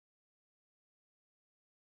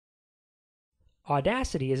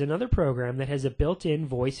Audacity is another program that has a built-in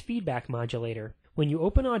voice feedback modulator. When you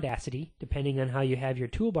open Audacity, depending on how you have your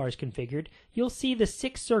toolbars configured, you'll see the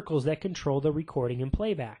 6 circles that control the recording and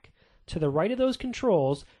playback. To the right of those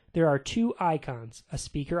controls, there are 2 icons, a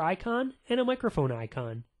speaker icon and a microphone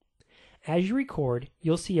icon. As you record,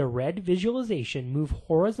 you'll see a red visualization move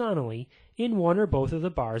horizontally in one or both of the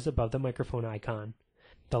bars above the microphone icon.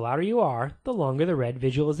 The louder you are, the longer the red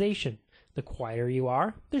visualization. The quieter you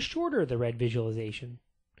are, the shorter the red visualization.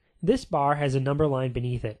 This bar has a number line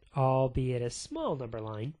beneath it, albeit a small number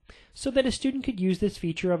line, so that a student could use this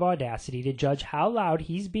feature of Audacity to judge how loud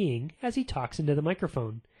he's being as he talks into the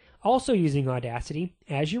microphone. Also using Audacity,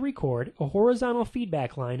 as you record, a horizontal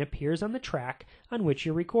feedback line appears on the track on which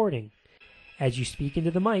you're recording. As you speak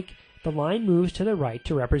into the mic, the line moves to the right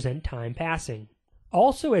to represent time passing.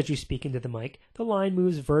 Also, as you speak into the mic, the line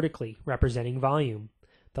moves vertically, representing volume.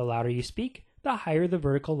 The louder you speak, the higher the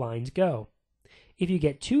vertical lines go. If you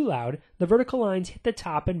get too loud, the vertical lines hit the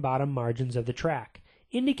top and bottom margins of the track,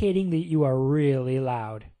 indicating that you are really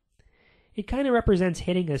loud. It kind of represents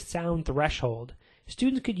hitting a sound threshold.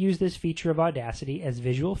 Students could use this feature of Audacity as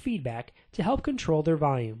visual feedback to help control their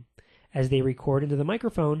volume. As they record into the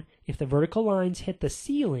microphone, if the vertical lines hit the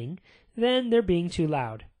ceiling, then they're being too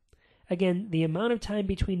loud. Again, the amount of time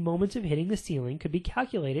between moments of hitting the ceiling could be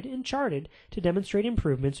calculated and charted to demonstrate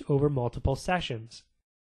improvements over multiple sessions.